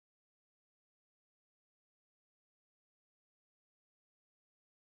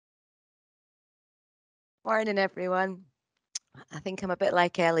Morning, everyone. I think I'm a bit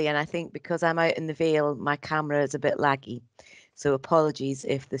like Ellie, and I think because I'm out in the Vale, my camera is a bit laggy. So apologies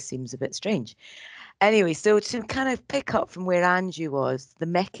if this seems a bit strange. Anyway, so to kind of pick up from where Andrew was, the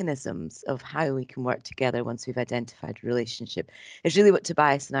mechanisms of how we can work together once we've identified a relationship is really what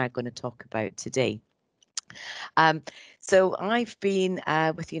Tobias and I are going to talk about today. Um, so I've been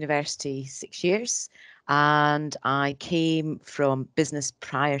with university 6 years, and I came from business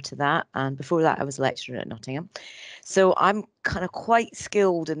prior to that. And before that, I was a lecturer at Nottingham. So I'm kind of quite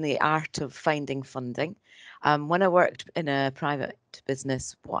skilled in the art of finding funding. When I worked in a private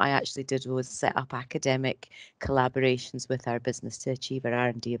business, what I actually did was set up academic collaborations with our business to achieve our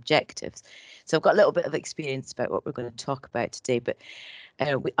R&D objectives. So I've got a little bit of experience about what we're going to talk about today, but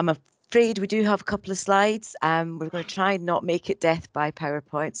I'm afraid we do have a couple of slides. We're going to try and not make it death by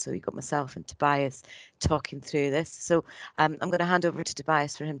PowerPoint. So you've got myself and Tobias talking through this. So I'm going to hand over to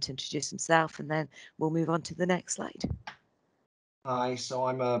Tobias for him to introduce himself, and then we'll move on to the next slide. Hi, so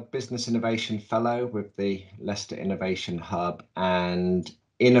I'm a Business Innovation Fellow with the Leicester Innovation Hub, and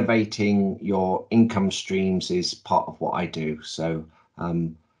innovating your income streams is part of what I do. So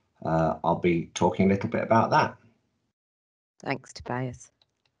I'll be talking a little bit about that. Thanks, Tobias.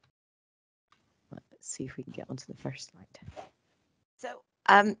 Let's see if we can get onto the first slide.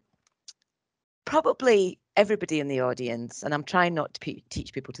 So probably everybody in the audience, and I'm trying not to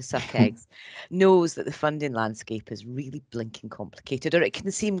teach people to suck eggs, knows that the funding landscape is really blinking complicated, or it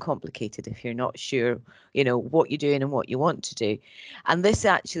can seem complicated if you're not sure, what you're doing and what you want to do. And this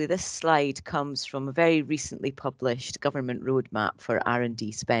slide comes from a very recently published government roadmap for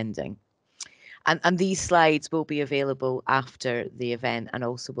R&D spending. And these slides will be available after the event, and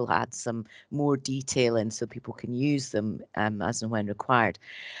also we'll add some more detail in so people can use them as and when required.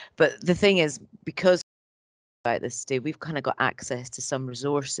 But the thing is, because about this today, we've kind of got access to some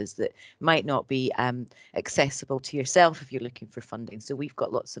resources that might not be accessible to yourself if you're looking for funding. So we've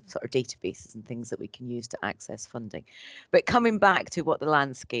got lots of sort of databases and things that we can use to access funding. But coming back to what the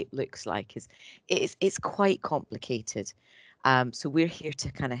landscape looks like, it's quite complicated. So we're here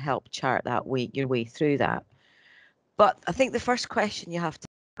to kind of help chart your way through that. But I think the first question you have to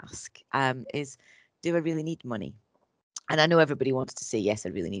ask is, do I really need money? And I know everybody wants to say, yes, I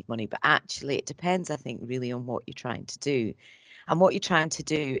really need money, but actually it depends, I think, really on what you're trying to do. And what you're trying to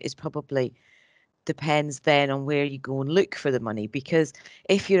do is probably depends then on where you go and look for the money, because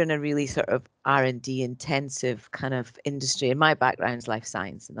if you're in a really sort of R&D intensive kind of industry, and my background's life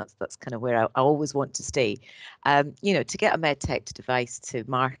science, and that's kind of where I always want to stay, to get a medtech device to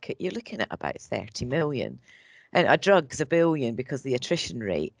market, you're looking at about 30 million. And a drug's a billion because the attrition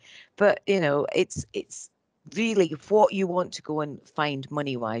rate. But it's really what you want to go and find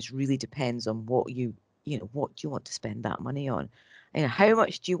money wise really depends on what you want to spend that money on. How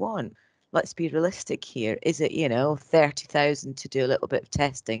much do you want? Let's be realistic here. Is it 30,000 to do a little bit of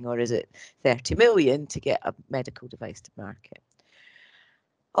testing, or is it 30 million to get a medical device to market?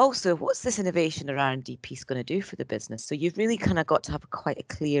 Also, what's this innovation or R&D piece going to do for the business? So you've really kind of got to have quite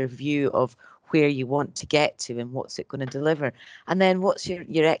a clear view of where you want to get to and what's it going to deliver. And then what's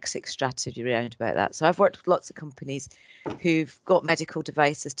your exit strategy around about that? So I've worked with lots of companies who've got medical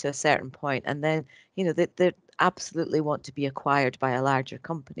devices to a certain point, and then, they absolutely want to be acquired by a larger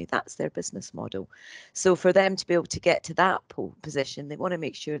company. That's their business model. So for them to be able to get to that position, they want to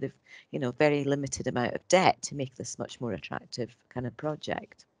make sure they've, very limited amount of debt to make this much more attractive kind of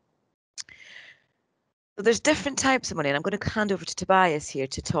project. So there's different types of money, and I'm going to hand over to Tobias here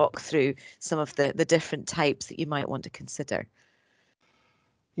to talk through some of the different types that you might want to consider.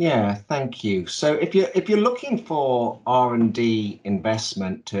 Yeah, thank you. So if you're looking for R&D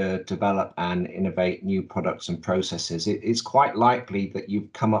investment to develop and innovate new products and processes, it's quite likely that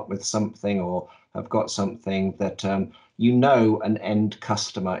you've come up with something or have got something that an end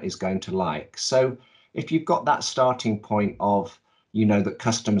customer is going to like. So if you've got that starting point of that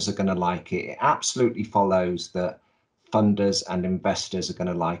customers are going to like it, it absolutely follows that funders and investors are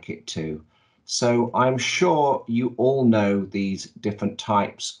going to like it too. So I'm sure you all know these different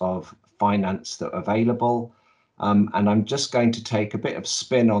types of finance that are available. And I'm just going to take a bit of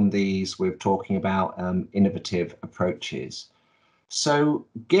spin on these with talking about innovative approaches. So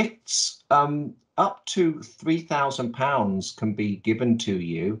gifts up to £3,000 can be given to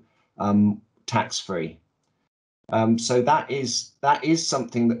you tax-free. So that is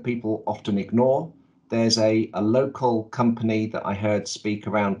something that people often ignore. There's a local company that I heard speak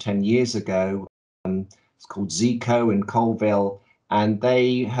around 10 years ago. It's called Zico in Colville, and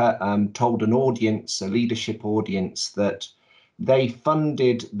they told an audience, a leadership audience, that they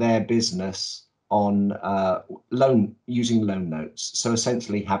funded their business on using loan notes. So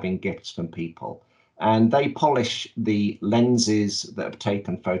essentially having gifts from people. and they polish the lenses that have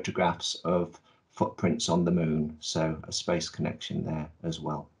taken photographs of footprints on the moon. So a space connection there as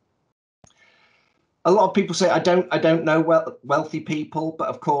well. A lot of people say, I don't know wealthy people, but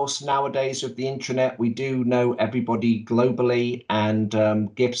of course nowadays with the intranet, we do know everybody globally, and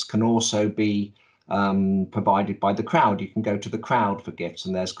gifts can also be provided by the crowd. You can go to the crowd for gifts,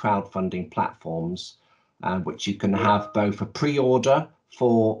 and there's crowdfunding platforms which you can have both a pre-order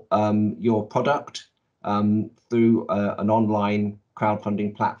for your product through an online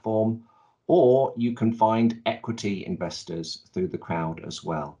crowdfunding platform, or you can find equity investors through the crowd as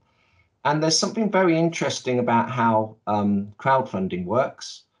well. And there's something very interesting about how crowdfunding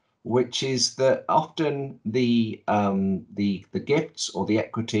works, which is that often the gifts or the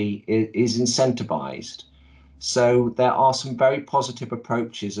equity is incentivized. So there are some very positive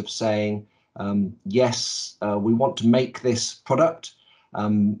approaches of saying, yes, we want to make this product,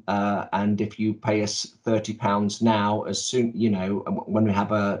 and if you pay us £30 now, as soon, you know, when we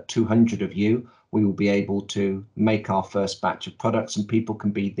have 200 of you, we will be able to make our first batch of products, and people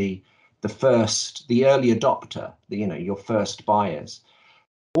can be the early adopter, your first buyers.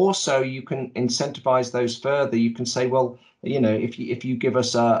 Also, you can incentivize those further. You can say, well, if you give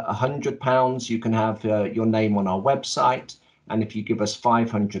us £100, you can have your name on our website, and if you give us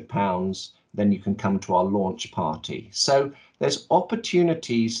 £500, then you can come to our launch party. So there's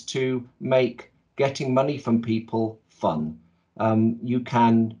opportunities to make getting money from people fun. You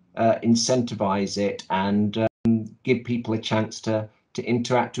can incentivize it and give people a chance to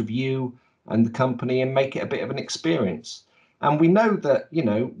interact with you and the company and make it a bit of an experience. And we know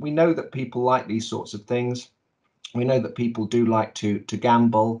that people like these sorts of things. We know that people do like to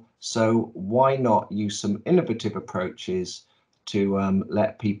gamble. So why not use some innovative approaches to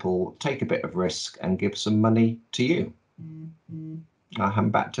let people take a bit of risk and give some money to you? Mm-hmm. I'll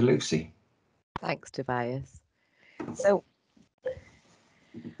hand back to Lucy. Thanks, Tobias. So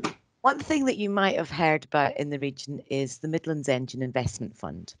one thing that you might have heard about in the region is the Midlands Engine Investment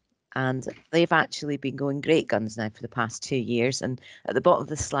Fund. And they've actually been going great guns now for the past 2 years. And at the bottom of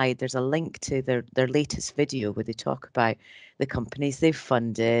the slide, there's a link to their latest video where they talk about the companies they've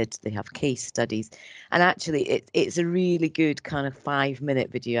funded. They have case studies. And actually, it's a really good kind of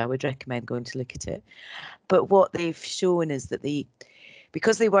 5-minute video. I would recommend going to look at it. But what they've shown is that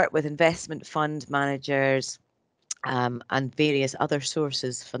because they work with investment fund managers, and various other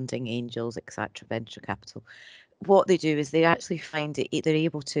sources, funding angels, etc., venture capital, what they do is they actually find they're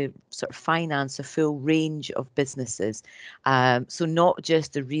able to sort of finance a full range of businesses. So not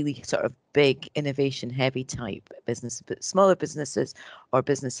just the really sort of big innovation heavy type business, but smaller businesses or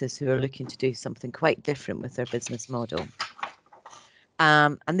businesses who are looking to do something quite different with their business model.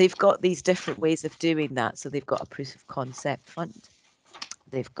 And they've got these different ways of doing that. So they've got a proof of concept fund.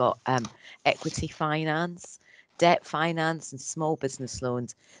 They've got equity finance, debt finance, and small business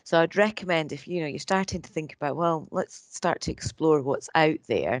loans. So I'd recommend, if you're starting to think about, well, let's start to explore what's out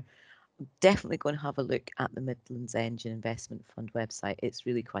there, definitely go and have a look at the Midlands Engine Investment Fund website. It's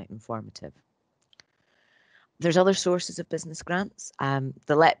really quite informative. There's other sources of business grants.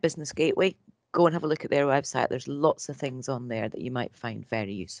 The Let Business Gateway, go and have a look at their website. There's lots of things on there that you might find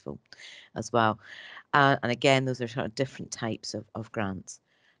very useful as well. And again, those are sort of different types of grants.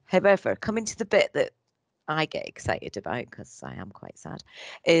 However, coming to the bit that I get excited about, because I am quite sad,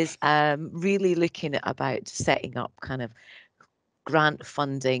 is really looking at about setting up kind of grant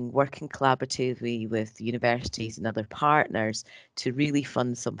funding, working collaboratively with universities and other partners to really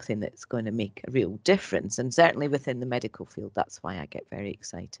fund something that's going to make a real difference. And certainly within the medical field, that's why I get very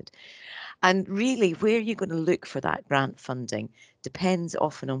excited. And really, where you're going to look for that grant funding depends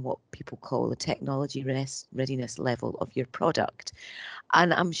often on what people call the technology readiness level of your product.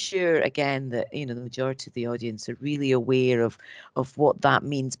 And I'm sure, again, that the majority of the audience are really aware of what that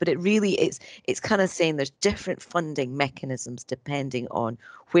means. But it really it's kind of saying there's different funding mechanisms depending on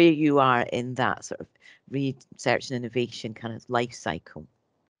where you are in that sort of research and innovation kind of life cycle.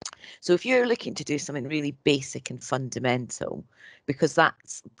 So if you're looking to do something really basic and fundamental, because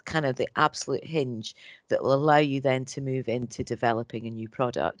that's kind of the absolute hinge that will allow you then to move into developing a new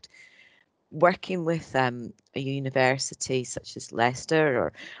product, working with a university such as Leicester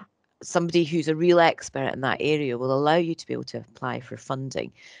or somebody who's a real expert in that area will allow you to be able to apply for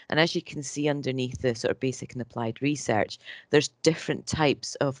funding. And as you can see underneath the sort of basic and applied research, there's different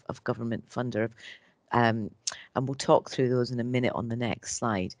types of government funder. And we'll talk through those in a minute on the next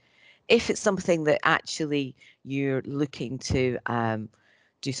slide. If it's something that actually you're looking to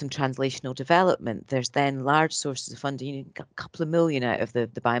do some translational development, there's then large sources of funding. You get a couple of million out of the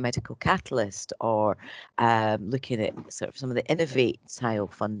biomedical catalyst, or looking at sort of some of the innovate style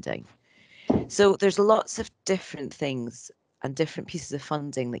funding. So there's lots of different things and different pieces of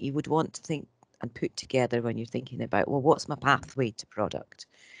funding that you would want to think and put together when you're thinking about, well, what's my pathway to product?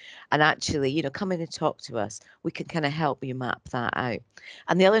 And actually, you know, come in and talk to us. We can kind of help you map that out.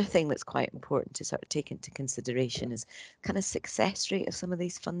 And the other thing that's quite important to sort of take into consideration is kind of success rate of some of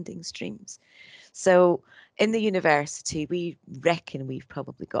these funding streams. So in the university, we reckon we've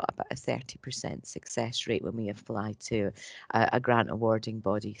probably got about a 30% success rate when we apply to a grant awarding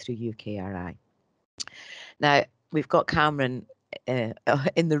body through UKRI. Now, we've got Cameron in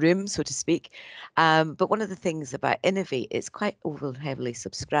the room, so to speak. But one of the things about Innovate, it's quite over heavily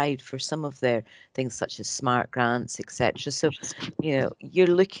subscribed for some of their things such as smart grants, etc. So, you know, you're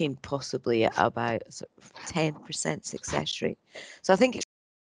looking possibly at about sort of 10% success rate. So I think it's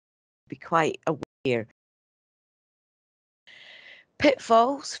be quite aware.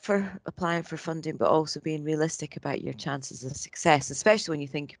 Pitfalls for applying for funding, but also being realistic about your chances of success, especially when you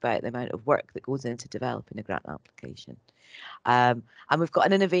think about the amount of work that goes into developing a grant application. And we've got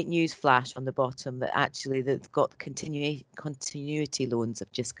an Innovate news flash on the bottom that actually they've got continuity loans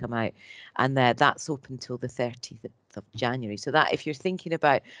have just come out, and that's open till the 30th of January. So that if you're thinking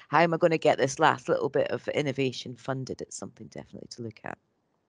about how am I going to get this last little bit of innovation funded, it's something definitely to look at.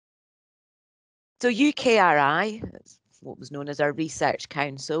 So UKRI, what was known as our research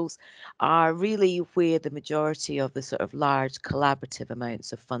councils, are really where the majority of the sort of large collaborative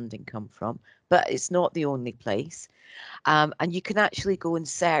amounts of funding come from, but it's not the only place. And you can actually go and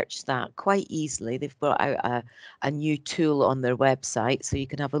search that quite easily. They've brought out a new tool on their website, so you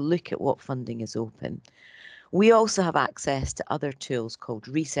can have a look at what funding is open. We also have access to other tools called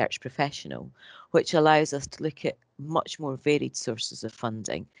Research Professional, which allows us to look at much more varied sources of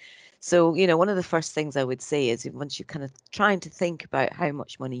funding. So, you know, one of the first things I would say is once you're kind of trying to think about how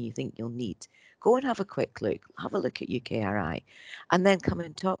much money you think you'll need, go and have a quick look, have a look at UKRI, and then come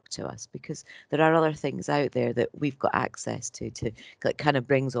and talk to us, because there are other things out there that we've got access to that kind of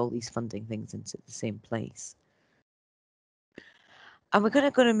brings all these funding things into the same place. And we're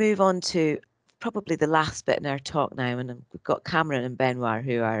going to move on to probably the last bit in our talk now, and we've got Cameron and Benoit,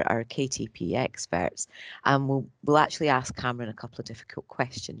 who are our KTP experts, and we'll actually ask Cameron a couple of difficult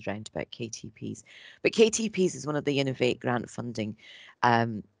questions round about KTPs. But KTPs is one of the Innovate grant funding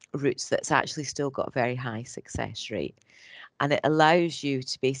routes that's actually still got a very high success rate, and it allows you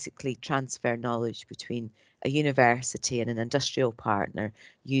to basically transfer knowledge between a university and an industrial partner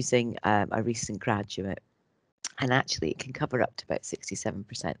using a recent graduate. And actually it can cover up to about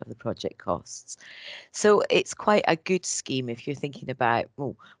 67% of the project costs. So it's quite a good scheme if you're thinking about,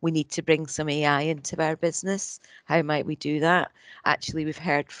 well, we need to bring some AI into our business. How might we do that? Actually, we've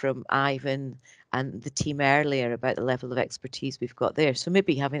heard from Ivan and the team earlier about the level of expertise we've got there. So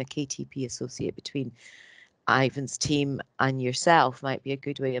maybe having a KTP associate between Ivan's team and yourself might be a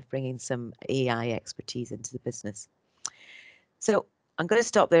good way of bringing some AI expertise into the business. So I'm going to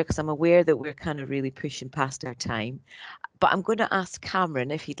stop there because I'm aware that we're kind of really pushing past our time, but I'm going to ask Cameron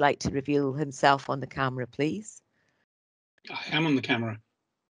if he'd like to reveal himself on the camera, please. I am on the camera.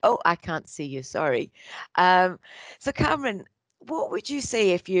 Oh, I can't see you, sorry. So Cameron, what would you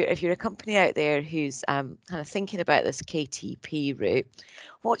say if you're a company out there who's kind of thinking about this KTP route?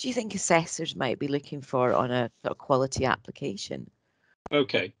 What do you think assessors might be looking for on a sort of quality application?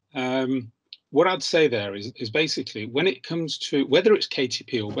 Okay. What I'd say there is basically when it comes to whether it's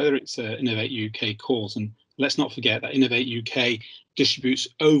KTP or whether it's Innovate UK calls, and let's not forget that Innovate UK distributes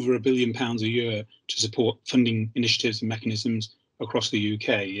over £1 billion a year to support funding initiatives and mechanisms across the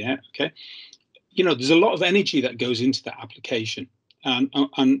UK. Yeah. Okay. You know, there's a lot of energy that goes into that application. And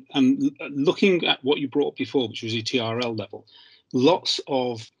looking at what you brought up before, which was the TRL level, lots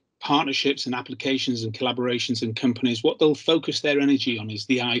of partnerships and applications and collaborations and companies, what they'll focus their energy on is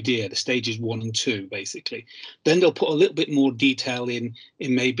the idea, the stages 1 and 2, basically. Then they'll put a little bit more detail in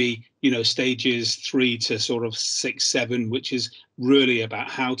maybe, you know, stages 3 to sort of 6, 7, which is really about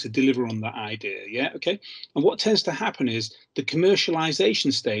how to deliver on that idea. Yeah, okay. And what tends to happen is the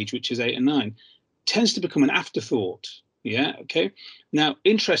commercialization stage, which is 8 and 9, tends to become an afterthought. Yeah, okay. Now,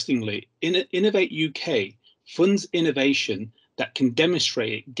 interestingly, Innovate UK funds innovation that can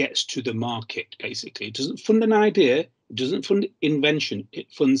demonstrate it gets to the market, basically. It doesn't fund an idea, it doesn't fund invention,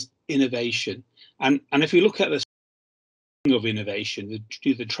 it funds innovation. And if you look at the of innovation,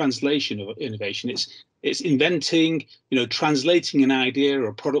 the translation of innovation, it's inventing, you know, translating an idea or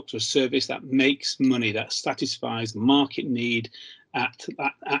a product or service that makes money, that satisfies the market need at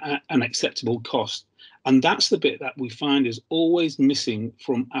an acceptable cost. And that's the bit that we find is always missing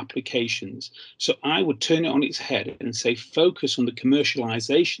from applications. So I would turn it on its head and say, focus on the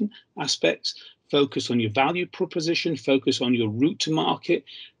commercialization aspects, focus on your value proposition, focus on your route to market,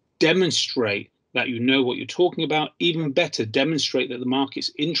 demonstrate that you know what you're talking about. Even better, demonstrate that the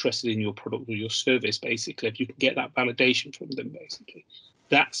market's interested in your product or your service, basically, if you can get that validation from them, basically.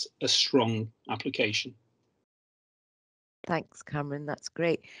 That's a strong application. Thanks, Cameron. That's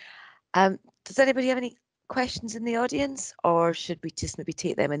great. Does anybody have any questions in the audience, or should we just maybe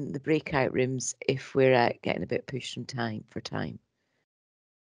take them in the breakout rooms if we're getting a bit pushed from time?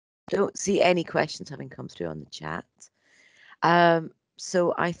 Don't see any questions having come through on the chat.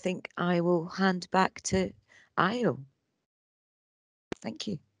 So I think I will hand back to Io. Thank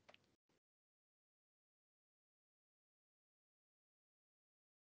you.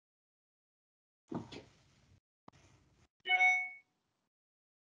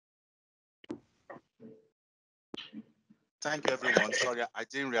 Thank you, everyone. Sorry, I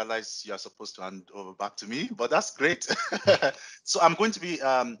didn't realize you're supposed to hand over back to me, but that's great. So I'm going to be,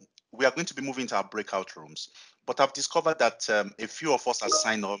 we are going to be moving to our breakout rooms, but I've discovered that a few of us are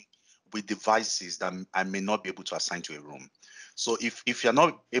signed up with devices that I may not be able to assign to a room. So if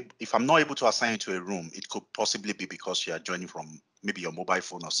I'm not able to assign you to a room, it could possibly be because you are joining from maybe your mobile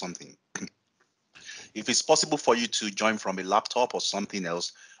phone or something. If it's possible for you to join from a laptop or something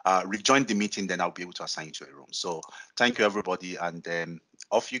else, rejoin the meeting, then I'll be able to assign you to a room. So thank you, everybody, and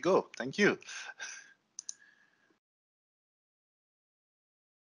off you go. Thank you.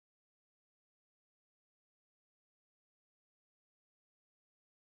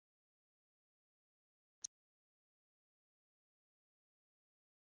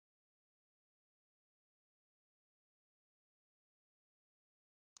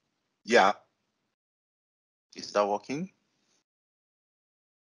 Yeah. Is that working?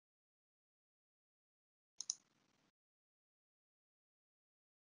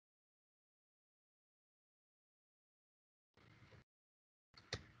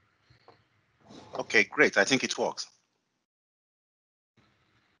 Okay, great. I think it works.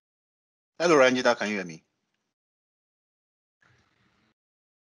 Hello, Ranjita. Can you hear me?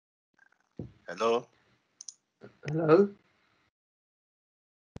 Hello. Hello?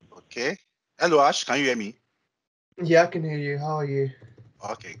 Okay. Hello, Ash. Can you hear me? Yeah, I can hear you. How are you?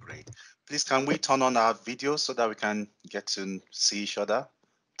 Okay, great. Please, can we turn on our video so that we can get to see each other?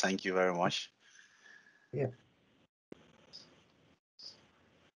 Thank you very much. Yeah.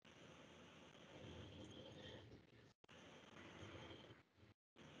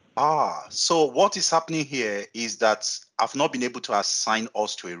 So what is happening here is that I've not been able to assign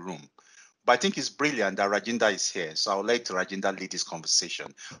us to a room. But I think it's brilliant that Rajinda is here. So I'll let Rajinda lead this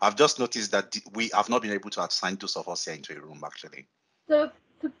conversation. I've just noticed that we have not been able to assign those of us here into a room, actually. So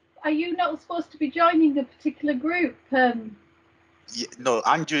are you not supposed to be joining a particular group? Yeah, no,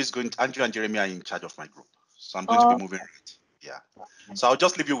 Andrew and Jeremy are in charge of my group. So I'm going to be moving around. Yeah. So I'll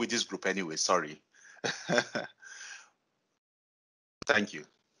just leave you with this group anyway. Sorry. Thank you.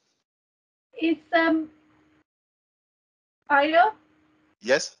 Is Io?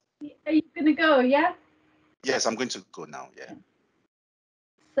 Yes? Are you gonna go, yeah? Yes, I'm going to go now, yeah.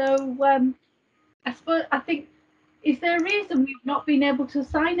 So I think, is there a reason we've not been able to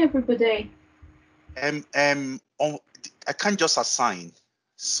assign everybody? I can't just assign.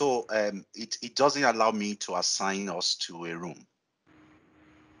 So it doesn't allow me to assign us to a room.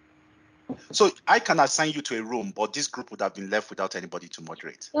 So I can assign you to a room, but this group would have been left without anybody to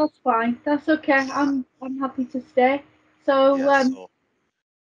moderate. That's fine. That's okay. Yeah. I'm happy to stay. So, yeah, so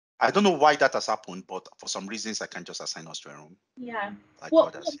I don't know why that has happened, but for some reasons I can't just assign us to a room. Yeah. Like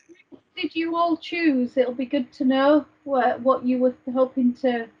What others. did you all choose? It'll be good to know what you were hoping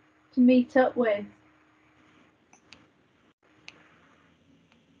to meet up with.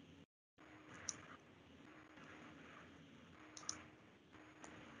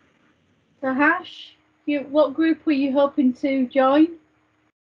 So Hash, what group were you hoping to join?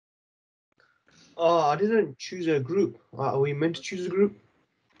 Oh, I didn't choose a group. Are we meant to choose a group?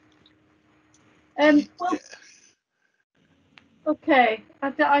 Well, Yeah. okay.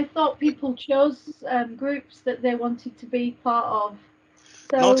 I thought people chose groups that they wanted to be part of.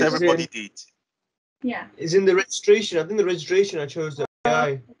 So, Not everybody did. Yeah. It's in the registration. I think the registration I chose the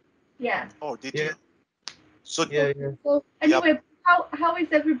AI. Yeah. Oh, did Yeah. you? So Yeah. So anyway, how is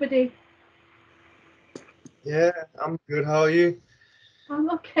everybody? Yeah, I'm good. How are you? I'm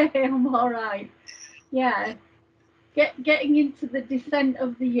okay. I'm all right. Yeah. Getting into the descent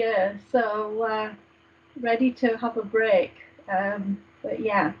of the year, so ready to have a break. But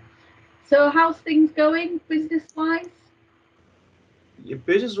yeah. So how's things going business-wise? Yeah,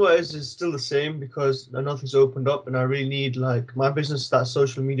 business-wise is still the same because nothing's opened up, and I really need my business, that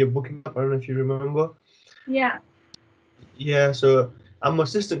social media booking app. I don't know if you remember. Yeah. Yeah, so I'm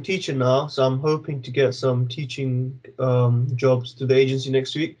assistant teacher now, so I'm hoping to get some teaching jobs to the agency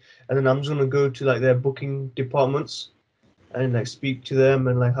next week, and then I'm just gonna go to like their booking departments and like speak to them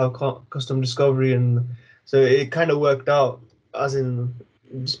and like how custom discovery, and so it kind of worked out as in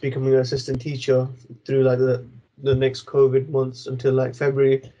just becoming an assistant teacher through like the next COVID months until like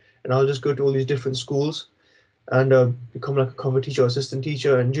February, and I'll just go to all these different schools and become like a cover teacher or assistant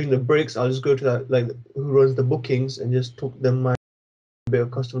teacher, and during the breaks I'll just go to that like who runs the bookings and just talk them my bit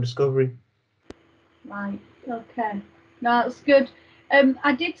of customer discovery. Right. Okay. No, that's good.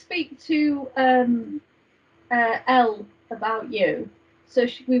 I did speak to Elle about you, so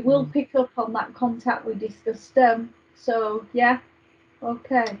we will pick up on that contact we discussed. So yeah.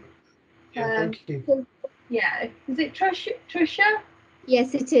 Okay. Yeah, thank you. So, yeah. Is it Trisha?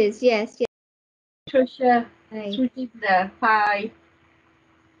 Yes, it is. Yes. Yes. Trisha. Hi. Sujitha. Hi.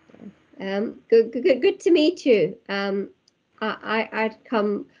 Good to meet you. I'd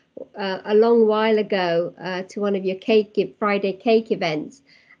come a long while ago to one of your Friday cake events,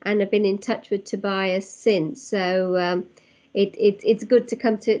 and I've been in touch with Tobias since. So it's good to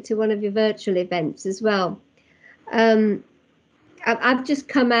come to one of your virtual events as well. I've just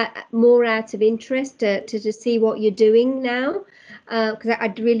come more out of interest to see what you're doing now, because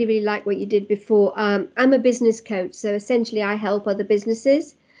I really like what you did before. I'm a business coach, so essentially I help other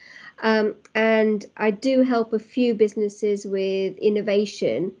businesses. And I do help a few businesses with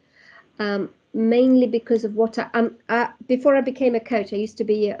innovation, mainly because of what before I became a coach, I used to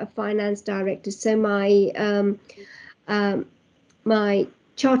be a finance director. So my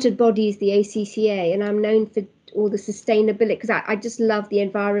chartered body is the ACCA, and I'm known for all the sustainability, because I just love the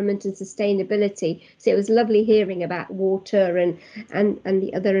environment and sustainability. So it was lovely hearing about water and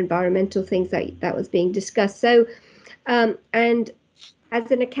the other environmental things that was being discussed. So and as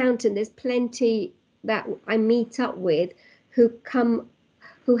an accountant, there's plenty that I meet up with who have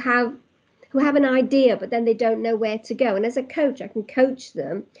an idea, but then they don't know where to go. And as a coach, I can coach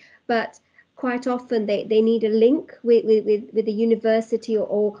them, but quite often they need a link with a university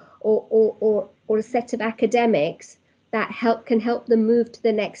or a set of academics that can help them move to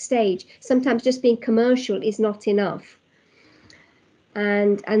the next stage. Sometimes just being commercial is not enough.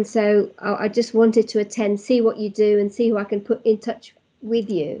 And so I just wanted to attend, see what you do, and see who I can put in touch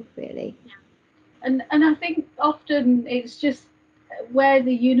with you, really. And I think often it's just where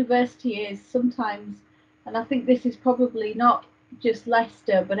the university is sometimes, and I think this is probably not just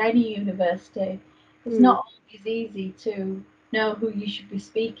Leicester, but any university, it's not always easy to know who you should be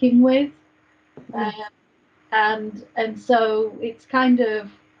speaking with. And so it's kind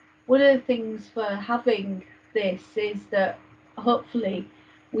of one of the things for having this is that hopefully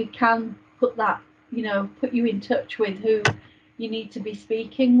we can put you in touch with who you need to be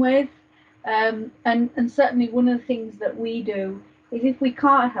speaking with. And certainly one of the things that we do is if we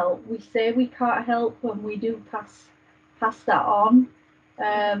can't help, we say we can't help, and we do pass that on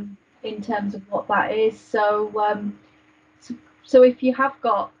in terms of what that is. So if you have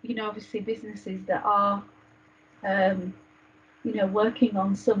got, obviously businesses that are, working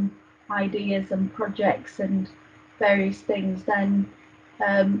on some ideas and projects and various things, then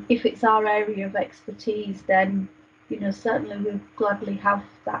if it's our area of expertise, then certainly we'll gladly have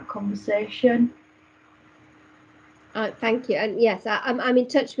that conversation. Thank you. And yes, I'm in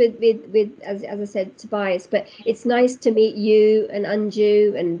touch with as I said, Tobias, but it's nice to meet you and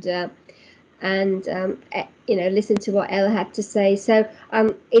Anju and listen to what Elle had to say. So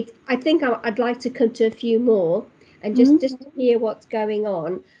I think I'd like to come to a few more and just hear what's going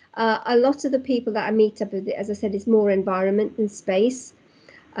on. A lot of the people that I meet up with, as I said, is more environment than space.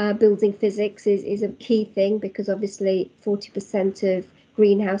 Building physics is a key thing, because obviously 40% of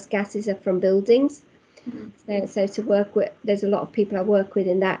greenhouse gases are from buildings. So to work with, there's a lot of people I work with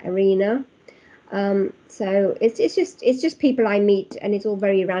in that arena. So it's just people I meet, and it's all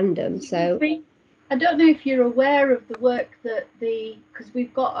very random. So I don't know if you're aware of the work that because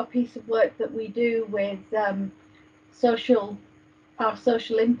we've got a piece of work that we do with our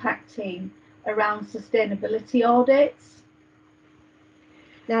social impact team around sustainability audits.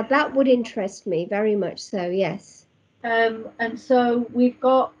 Now that would interest me very much. So yes. And so we've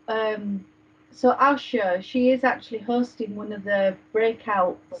got so Asha, she is actually hosting one of the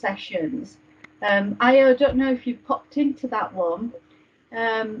breakout sessions. I don't know if you've popped into that one,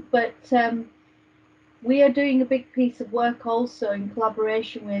 but we are doing a big piece of work also in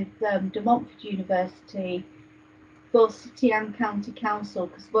collaboration with De Montfort University, both City and County Council,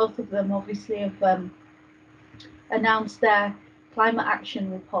 because both of them obviously have announced their climate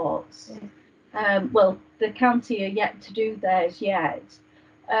action reports. Well, the county are yet to do theirs yet.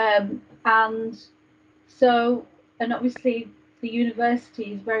 And obviously the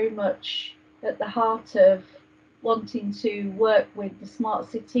university is very much at the heart of wanting to work with the smart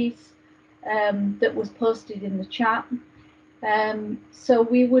cities that was posted in the chat. So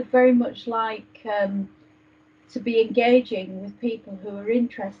we would very much like to be engaging with people who are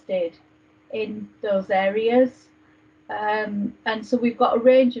interested in those areas. And so we've got a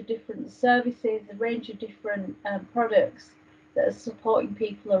range of different services, a range of different products that are supporting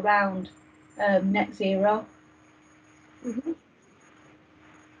people around net zero. Mm-hmm.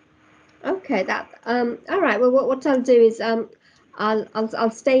 Okay, that all right. Well, what I'll do is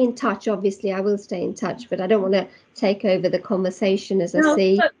I'll stay in touch. Obviously, I will stay in touch, but I don't want to take over the conversation as I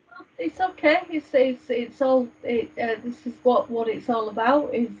see. But it's okay. It's all. This is what it's all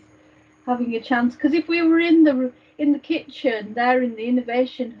about, is having a chance. Because if we were in the kitchen there in the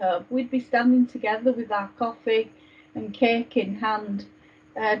Innovation Hub, we'd be standing together with our coffee and cake in hand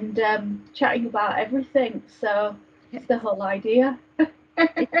and chatting about everything. So it's the whole idea.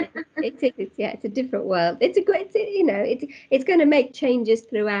 It is, yeah. It's a different world. It's a great, it's going to make changes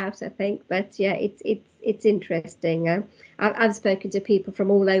throughout, I think. But yeah, it's interesting. I've spoken to people from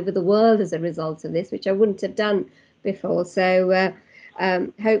all over the world as a result of this, which I wouldn't have done before. So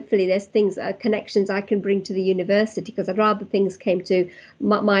hopefully, there's connections I can bring to the university, because I'd rather things came to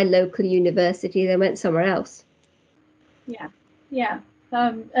my local university than went somewhere else. Yeah.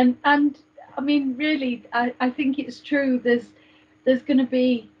 And I mean, really, I think it's true. There's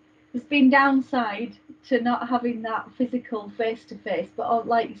been downside to not having that physical face-to-face, but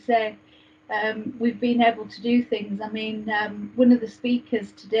like you say, we've been able to do things. I mean, one of the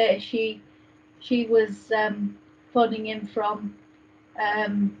speakers today, she was phoning in from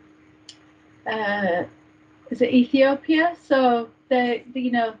is it Ethiopia? So there's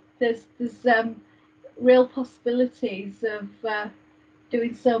real possibilities of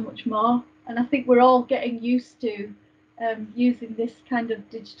doing so much more, and I think we're all getting used to using this kind of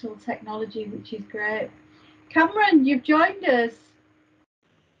digital technology, which is great. Cameron, you've joined us.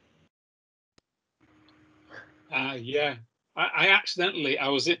 Yeah, I accidentally I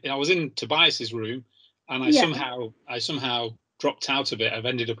was in Tobias's room, and I somehow dropped out of it. I've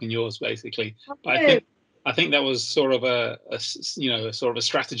ended up in yours basically. Okay. But I think that was sort of a sort of a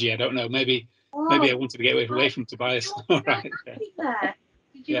strategy. I don't know. Maybe I wanted to get away from Tobias. All right. There.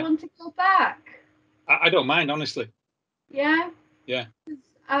 Did you want to go back? I don't mind, honestly. Yeah. Yeah.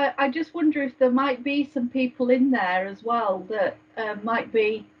 I just wonder if there might be some people in there as well that might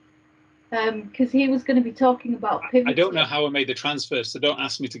be, because he was going to be talking about pivoting. I don't know how I made the transfer, so don't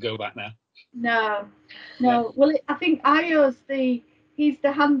ask me to go back now. No. Yeah. Well, I think Io's he's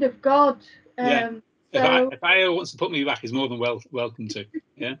the hand of God. Yeah. So if Io wants to put me back, he's more than welcome to.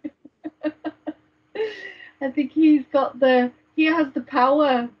 Yeah. I think he has the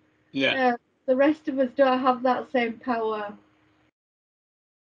power. Yeah. The rest of us don't have that same power.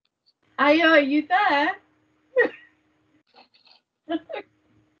 Io, are you there?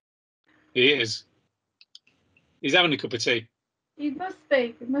 He is. He's having a cup of tea. He must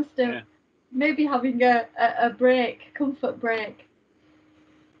be. He must have. Yeah. Maybe having a break, comfort break.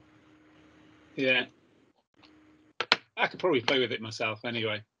 Yeah. I could probably play with it myself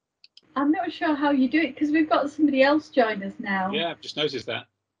anyway. I'm not sure how you do it, because we've got somebody else join us now. Yeah, I've just noticed that.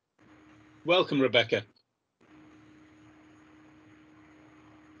 Welcome, Rebecca.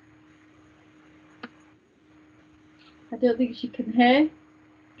 I don't think she can hear.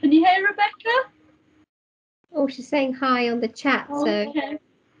 Can you hear Rebecca? Oh, she's saying hi on the chat. Okay. So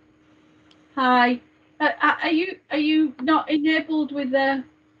Hi. Are you not enabled with the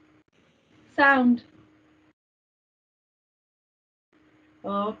sound?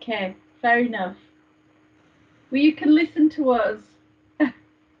 Okay, fair enough. Well, you can listen to us.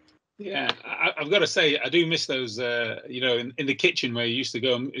 Yeah, I've got to say, I do miss those. In the kitchen where you used to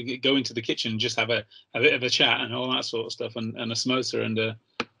go into the kitchen and just have a bit of a chat and all that sort of stuff, and a samosa and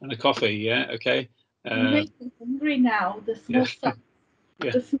a coffee. Yeah, okay. I'm making hungry now. The smell,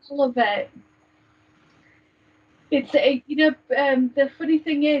 Yeah. the smell of it. It's the funny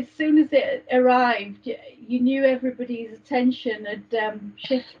thing is, as soon as it arrived, you knew everybody's attention had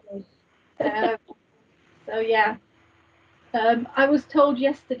shifted. So yeah. I was told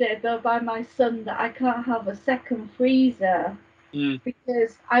yesterday, though, by my son that I can't have a second freezer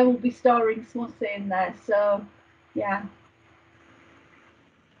because I will be storing samosa in there. So, yeah.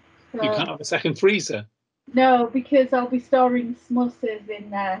 So, You can't have a second freezer? No, because I'll be storing samosas in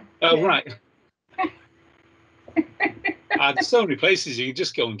there. Oh, right. There's so many places you can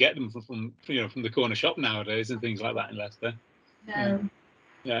just go and get them from the corner shop nowadays and things like that in Leicester. No.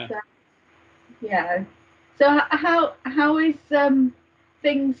 Yeah. So, yeah. So how is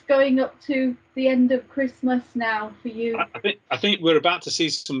things going up to the end of Christmas now for you? I think we're about to see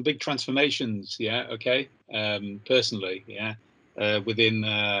some big transformations. Yeah. Okay. Personally, yeah. Within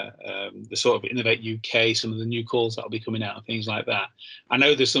the sort of Innovate UK, some of the new calls that will be coming out and things like that. I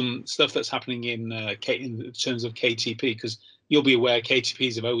know there's some stuff that's happening in terms of KTP, because you'll be aware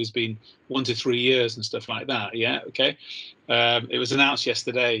KTPs have always been 1 to 3 years and stuff like that. Yeah, okay. It was announced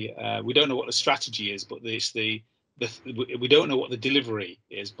yesterday. We don't know what the strategy is, but it's we don't know what the delivery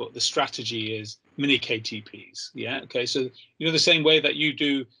is, but the strategy is mini KTPs. Yeah, okay. So the same way that you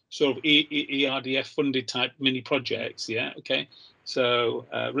do sort of ERDF funded type mini projects. Yeah, okay. So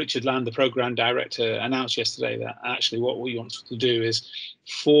Richard Land, the program director, announced yesterday that actually what we want to do is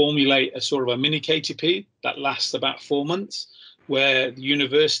formulate a sort of a mini KTP that lasts about 4 months, where the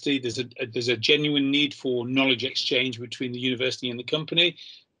university, there's a genuine need for knowledge exchange between the university and the company.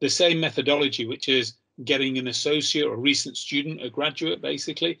 The same methodology, which is getting an associate or a recent student, a graduate,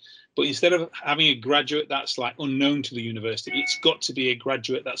 basically. But instead of having a graduate that's like unknown to the university, it's got to be a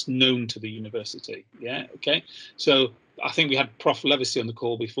graduate that's known to the university. Yeah, okay. So I think we had Prof. Levacy on the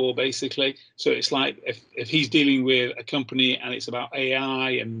call before, basically. So it's like if he's dealing with a company and it's about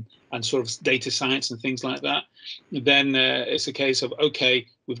AI and sort of data science and things like that, then it's a case of, okay,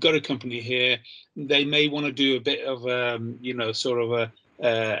 we've got a company here. They may want to do a bit of, sort of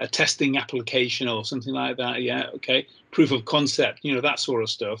a testing application or something like that. Yeah, okay. Proof of concept, that sort of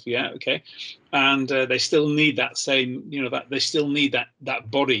stuff. Yeah, okay. And they still need that same, that they still need that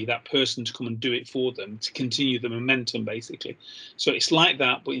body, that person to come and do it for them to continue the momentum, basically. So it's like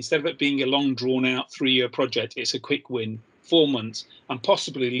that, but instead of it being a long drawn out 3-year project, it's a quick win, 4 months, and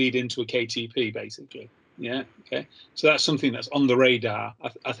possibly lead into a KTP, basically. Yeah, okay. So that's something that's on the radar.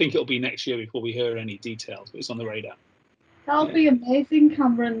 I think it'll be next year before we hear any details, but it's on the radar. That'll be amazing,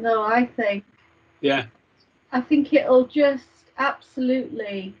 Cameron, though, I think. Yeah. I think it'll just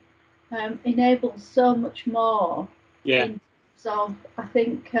absolutely enable so much more. Yeah. In terms of, I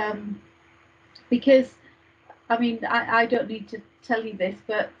think, because, I mean, I don't need to tell you this,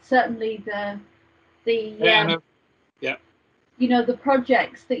 but certainly the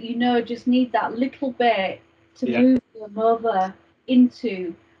projects that just need that little bit to move them over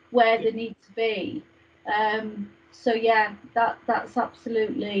into where they need to be. So yeah, that's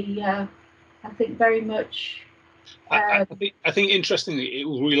absolutely, I think, very much. I think interestingly, it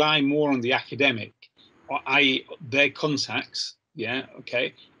will rely more on the academic, i.e., their contacts. Yeah,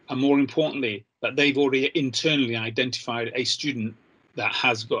 okay, and more importantly, that they've already internally identified a student that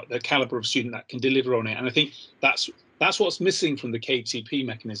has got the caliber of student that can deliver on it. And I think that's what's missing from the KTP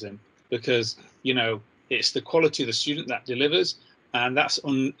mechanism, because it's the quality of the student that delivers. And that's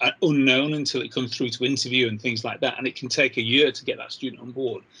unknown until it comes through to interview and things like that. And it can take a year to get that student on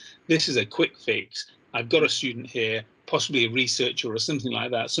board. This is a quick fix. I've got a student here, possibly a researcher or something like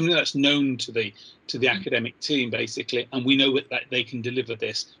that, something that's known to the academic team, basically. And we know that they can deliver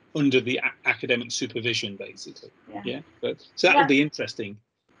this under the academic supervision, basically. Yeah. So that'll be interesting.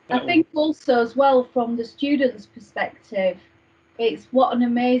 I think also as well, from the students' perspective, it's what an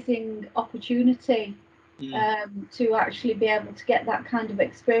amazing opportunity to actually be able to get that kind of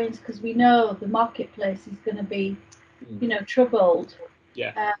experience, because we know the marketplace is going to be, troubled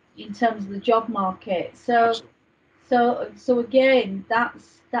in terms of the job market. So again,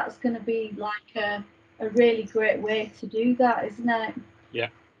 that's going to be like a really great way to do that, isn't it? Yeah.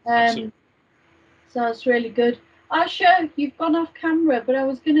 Absolutely. So it's really good. Asha, you've gone off camera, but I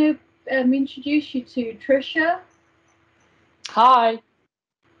was going to introduce you to Trisha. Hi.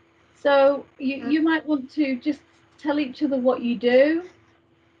 So you might want to just tell each other what you do.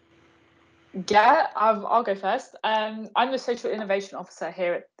 Yeah, I'll go first. I'm the Social Innovation Officer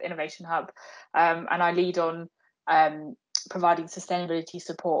here at the Innovation Hub, and I lead on providing sustainability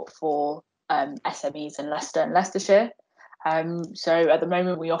support for SMEs in Leicester and Leicestershire. So at the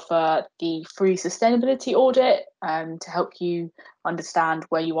moment we offer the free sustainability audit to help you understand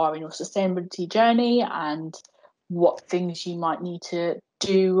where you are in your sustainability journey and what things you might need to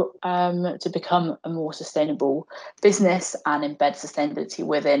do to become a more sustainable business and embed sustainability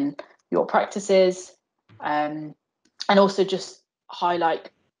within your practices, and also just highlight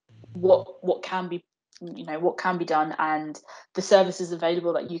what can be done and the services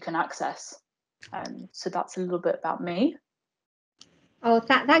available that you can access. So that's a little bit about me. Oh,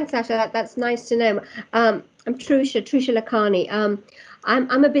 thanks, Asha. That's nice to know. I'm Trisha Lakhani.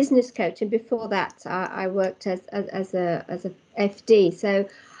 I'm a business coach, and before that, I worked as a FD. So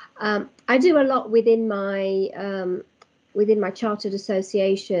I do a lot within my within my chartered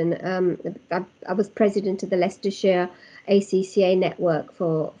association. I was president of the Leicestershire ACCA network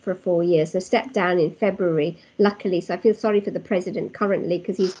for 4 years. So stepped down in February, luckily. So I feel sorry for the president currently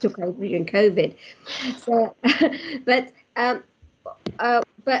because he's took over during COVID. So, but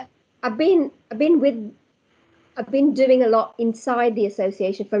I've been doing a lot inside the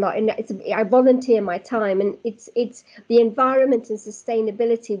association for a lot, and I volunteer my time, and it's the environment and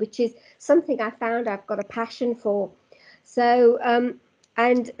sustainability, which is something I found I've got a passion for. So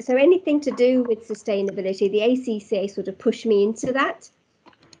and so anything to do with sustainability, the ACCA sort of pushed me into that,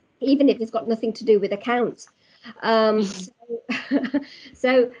 even if it's got nothing to do with accounts. And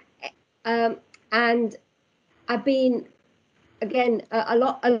I've been, again, a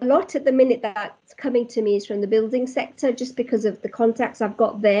lot at the minute that's coming to me is from the building sector, just because of the contacts I've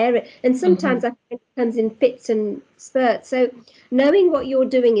got there, and sometimes I think it comes in fits and spurts. So knowing what you're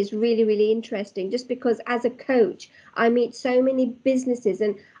doing is really, really interesting, just because as a coach I meet so many businesses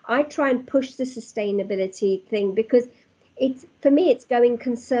and I try and push the sustainability thing, because it's, for me, it's going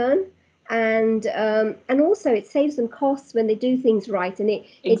concern, and also it saves them costs when they do things right, and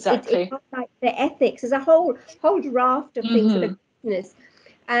it's like the ethics. There's a whole raft of things for the business.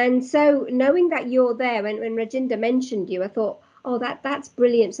 And so knowing that you're there, when Rajinder mentioned you, I thought, oh, that's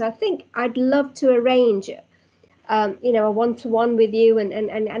brilliant. So I think I'd love to arrange a one-to-one with you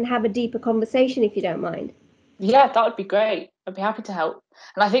and have a deeper conversation, if you don't mind. Yeah, that would be great. I'd be happy to help.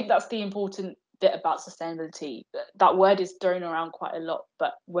 And I think that's the important bit about sustainability. That word is thrown around quite a lot,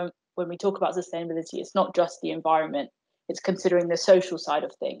 but when we talk about sustainability, it's not just the environment, it's considering the social side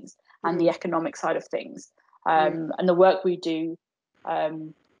of things and the economic side of things. And the work we do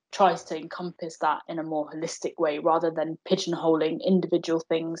tries to encompass that in a more holistic way, rather than pigeonholing individual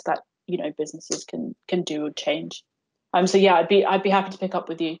things that, you know, businesses can do or change. So yeah, I'd be happy to pick up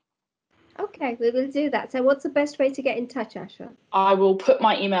with you. Okay, we will do that. So what's the best way to get in touch, Asha? I will put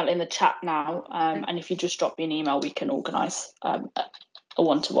my email in the chat now, and if you just drop me an email, we can organise a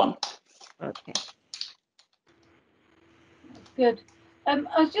one-to-one. Okay. Good. I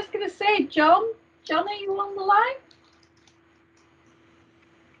was just going to say, John, are you on the line?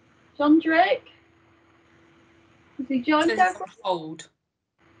 John Drake? Has he joined us? On hold.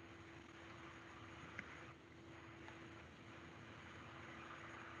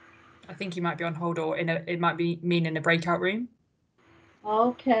 I think he might be on hold, or it might be mean in a breakout room.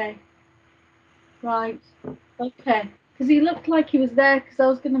 Okay. Right. Okay. Because he looked like he was there, because I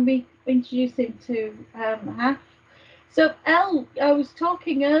was going to be introducing to Hash. So I was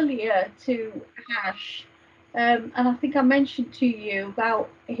talking earlier to Hash, and I think I mentioned to you about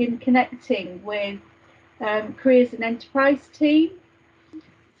him connecting with Careers and Enterprise team.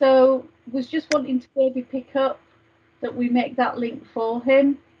 So was just wanting to maybe pick up that we make that link for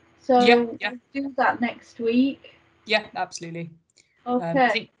him. So yeah. We'll do that next week. Yeah, absolutely.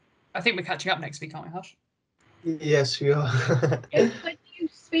 Okay. I think we're catching up next week, aren't we, Hush? Yes, we are. When are you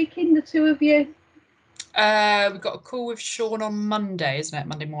speaking, the two of you? We've got a call with Sean on Monday, isn't it?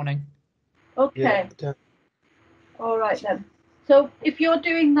 Monday morning. Okay. Yeah. All right then. So if you're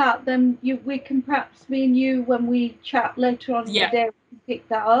doing that, then we can perhaps, me and you, when we chat later on in the day, we can pick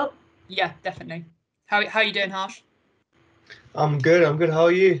that up. Yeah, definitely. How are you doing, Harsh? I'm good. How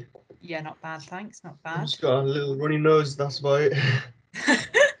are you? Yeah, not bad, thanks. Not bad. I've just got a little runny nose. That's about it.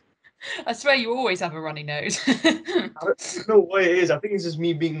 I swear you always have a runny nose. I don't know what it is. I think it's just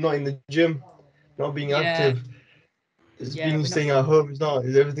me being not in the gym, not being active. It's being staying at home. It's not.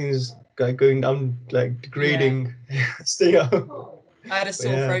 Everything's like going. I'm like degrading. Staying at home. I had a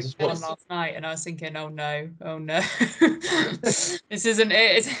sore throat last night, and I was thinking, oh no, this isn't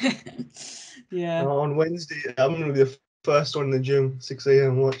it. Yeah. On Wednesday, I'm gonna be the first one in the gym, 6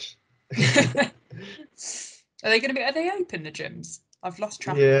 a.m. watch. Are they open, the gyms? I've lost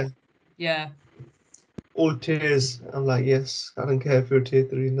track. Yeah. All tiers. I'm like, yes, I don't care if you're tier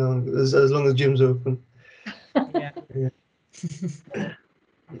 3 now, as long as gym's open. Yeah.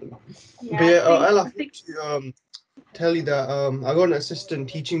 I'll have to tell you that I got an assistant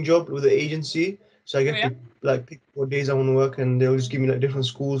teaching job with the agency, so I get to like pick what days I want to work, and they'll just give me like different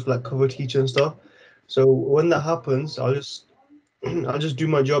schools for like cover teacher and stuff. So when that happens, I'll just do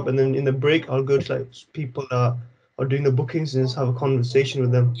my job, and then in the break I'll go to like people that are doing the bookings and just have a conversation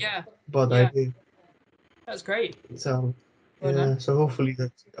with them about the idea. That's great. So so hopefully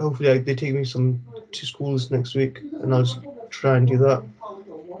they take me to schools next week, and I'll just try and do that.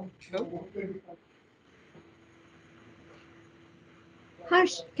 Cool.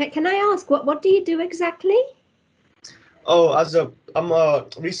 Harsh, can I ask, what do you do exactly? Oh, I'm a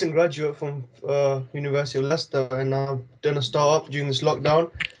recent graduate from University of Leicester, and I've done a startup during this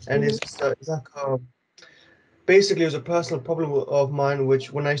lockdown, and it's like basically, it was a personal problem of mine,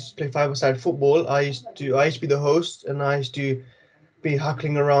 which when I used to play five-a-side football, I used to be the host, and I used to be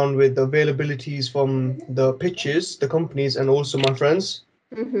hackling around with the availabilities from the pitches, the companies, and also my friends.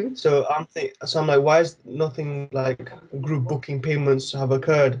 Mm-hmm. So I'm like, why is nothing like group booking payments have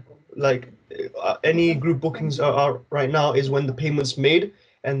occurred? Like any group bookings are right now is when the payment's made,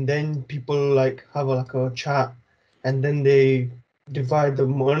 and then people like have like a chat, and then they divide the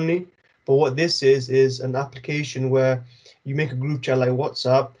money. But what this is an application where you make a group chat like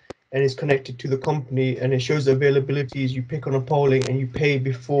WhatsApp, and it's connected to the company, and it shows the availabilities. You pick on a polling, and you pay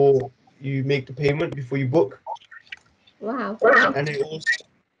before you make the payment, before you book. Wow. And it also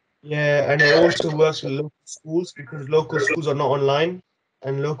and it also works with local schools because local schools are not online,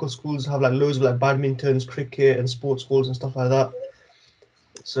 and local schools have like loads of like badmintons, cricket, and sports schools and stuff like that.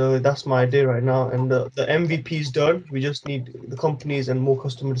 So that's my idea right now, and the MVP is done. We just need the companies and more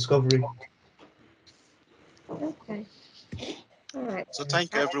customer discovery. Okay. All right. So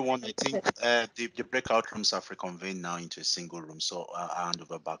thank you, everyone. I think the breakout rooms have reconvened now into a single room. So I'll hand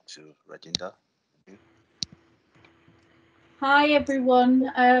over back to Rajinda. Hi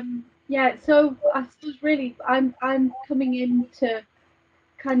everyone. Yeah, so I suppose really I'm coming in to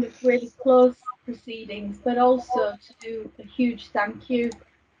kind of really close proceedings, but also to do a huge thank you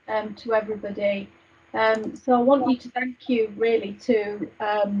to everybody. So I want you to thank you really to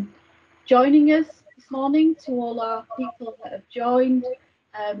joining us this morning, to all our people that have joined,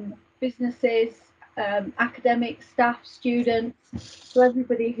 businesses, academic staff, students, to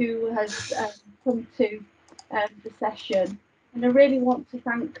everybody who has come to the session. And I really want to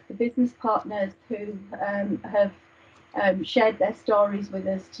thank the business partners who have shared their stories with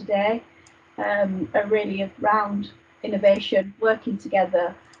us today, are really around innovation, working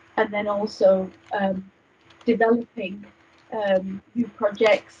together, and then also developing new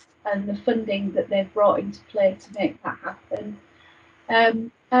projects and the funding that they've brought into play to make that happen.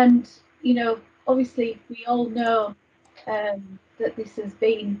 And, you know, obviously we all know that this has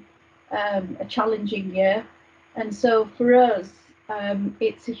been a challenging year. And so for us,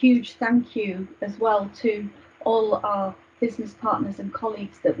 it's a huge thank you as well to all our business partners and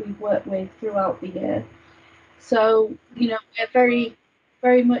colleagues that we've worked with throughout the year. So, you know, we're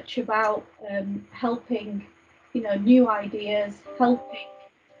very much about helping, you know, new ideas, helping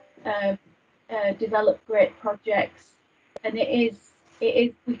develop great projects. And it is,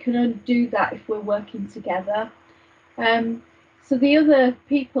 we can only do that if we're working together. So the other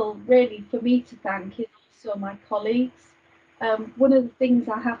people really for me to thank is also my colleagues. One of the things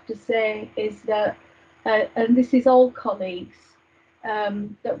I have to say is that, and this is all colleagues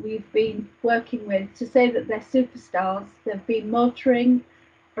that we've been working with, to say that they're superstars. They've been motoring,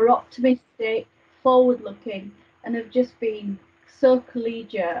 are optimistic, forward-looking, and have just been so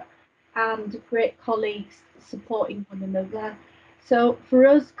collegiate and great colleagues supporting one another. So for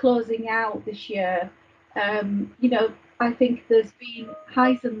us closing out this year, you know, I think there's been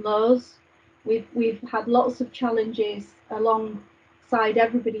highs and lows. We've had lots of challenges alongside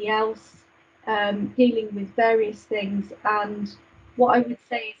everybody else, dealing with various things. And what I would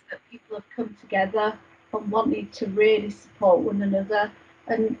say is that people have come together and wanted to really support one another.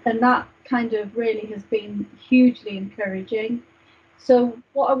 And that kind of really has been hugely encouraging. So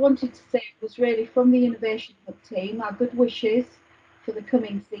what I wanted to say was really from the Innovation Hub team, our good wishes for the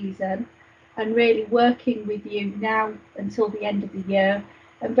coming season, and really working with you now until the end of the year,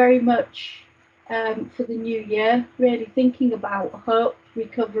 and very much for the new year, really thinking about hope,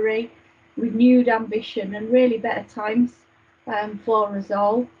 recovery, renewed ambition, and really better times for us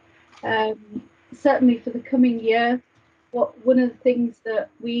all. Certainly for the coming year, one of the things that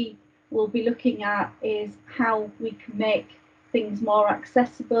we will be looking at is how we can make things more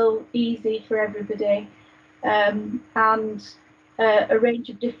accessible, easy for everybody, and a range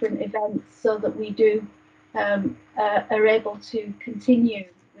of different events so that we are able to continue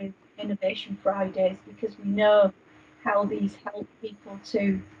with Innovation Fridays, because we know how these help people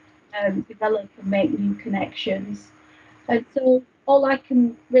to develop and make new connections. And so all I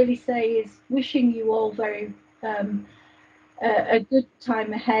can really say is wishing you all a good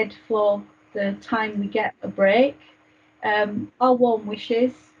time ahead for the time we get a break. Our warm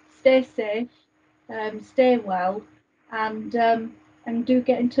wishes, stay safe, stay well, and do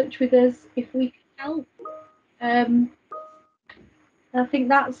get in touch with us if we can help. I think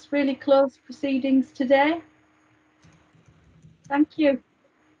that's really closed proceedings today. Thank you.